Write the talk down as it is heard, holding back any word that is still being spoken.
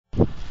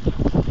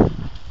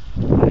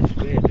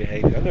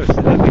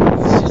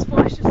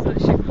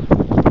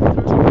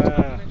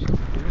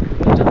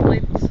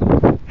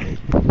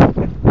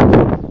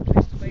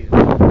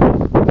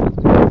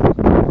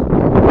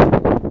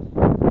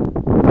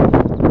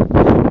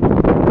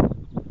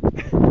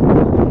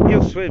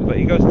swim, but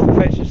he goes to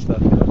fetch his stuff.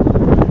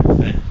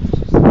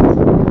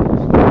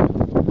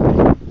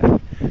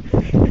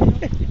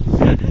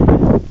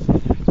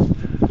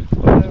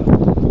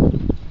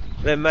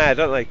 They're mad,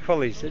 aren't they?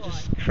 Collies, they're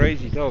just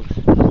crazy dogs.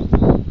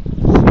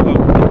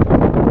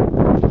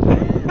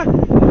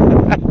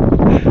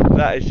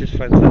 That is just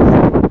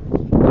fantastic.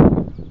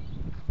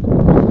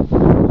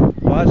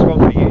 Well, that's one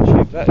for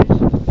YouTube, that is.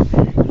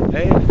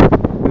 Hey,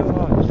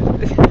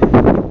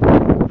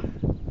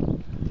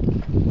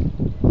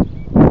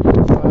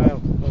 wow,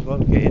 hold on,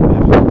 get in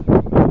there.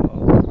 Oh,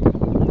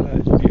 that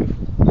is beautiful.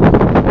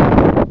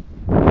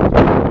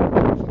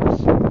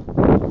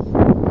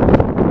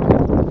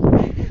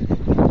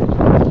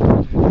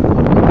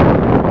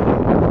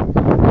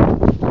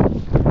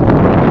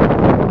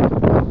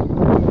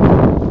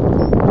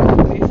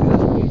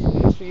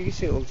 You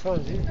see it all the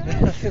time, do you?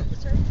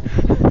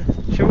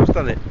 Shaw's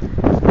done it.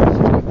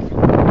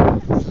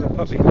 This is a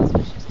puppy.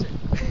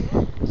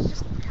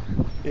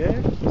 Yeah?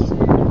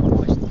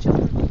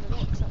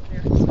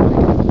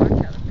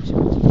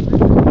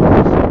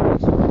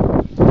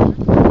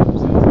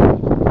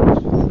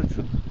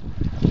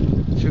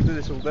 She'll do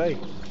this all day.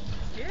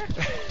 Yeah.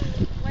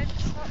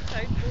 Let's stop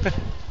time.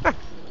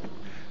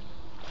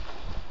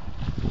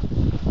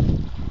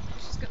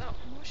 She's got that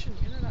motion,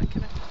 you know, that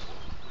kind of.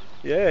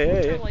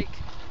 Yeah. Like.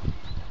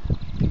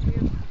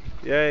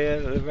 Yeah,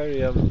 they're very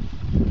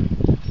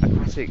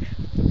aquatic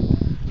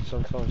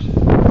sometimes.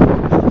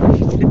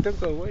 Don't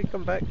go away,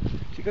 come back.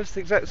 She goes to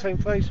the exact same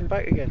place and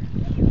back again.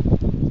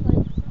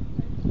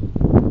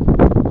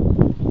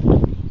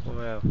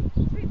 Wow.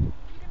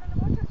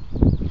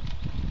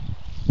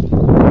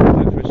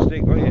 Go for a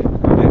stick, won't you?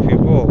 I'll get a few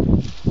balls.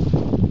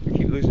 You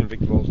keep losing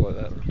big balls like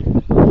that.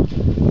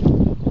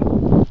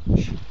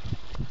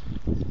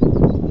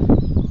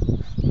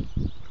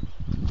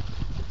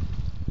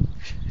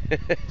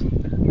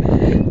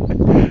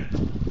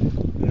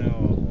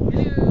 Oh,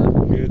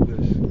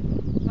 goodness.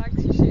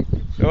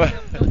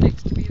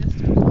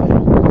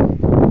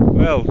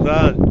 Well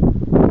done.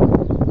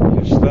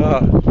 You're a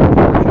star.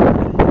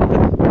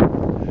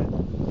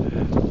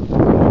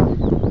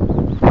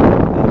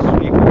 That's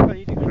sweet. Why can't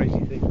you do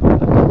crazy things like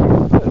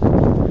that?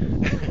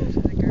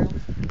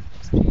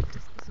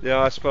 Yeah,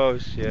 I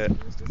suppose, yeah.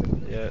 It's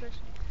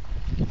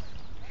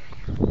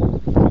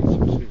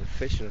supposed to be the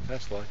fish in a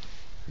fast line.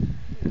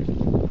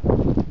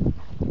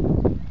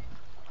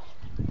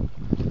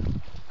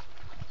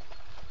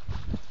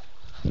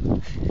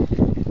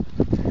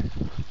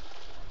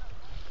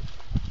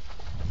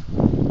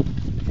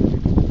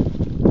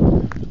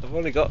 I've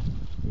only got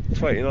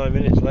 29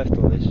 minutes left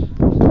on this.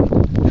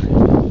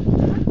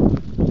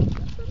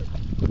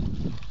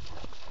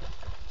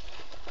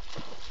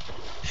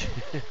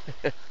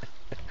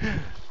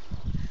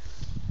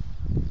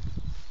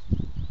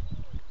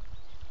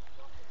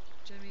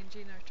 Jimmy and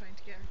Gina are trying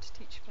to get her to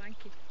teach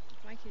Frankie.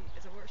 Frankie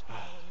is a worse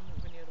animal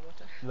when near the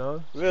water.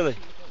 No? Really?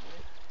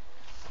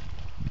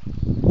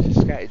 It's a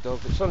scatty dog,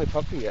 but it's only a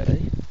puppy yet, eh?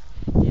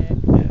 Yeah,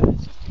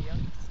 it's just too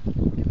young.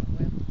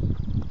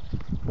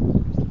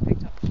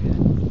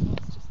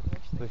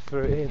 They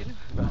threw it in.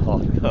 Oh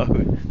no,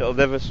 it'll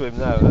never swim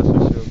now, that's for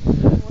sure.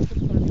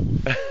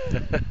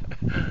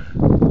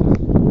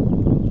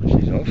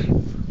 She's off.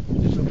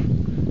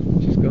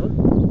 She's gone.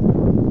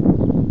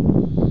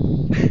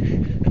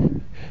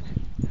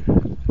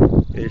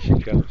 Here she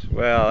comes.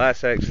 Well,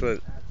 that's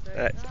excellent.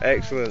 That's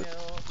excellent.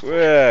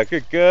 Yeah,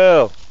 good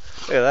girl.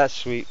 Yeah, that's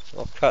sweet.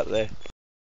 I'll cut there.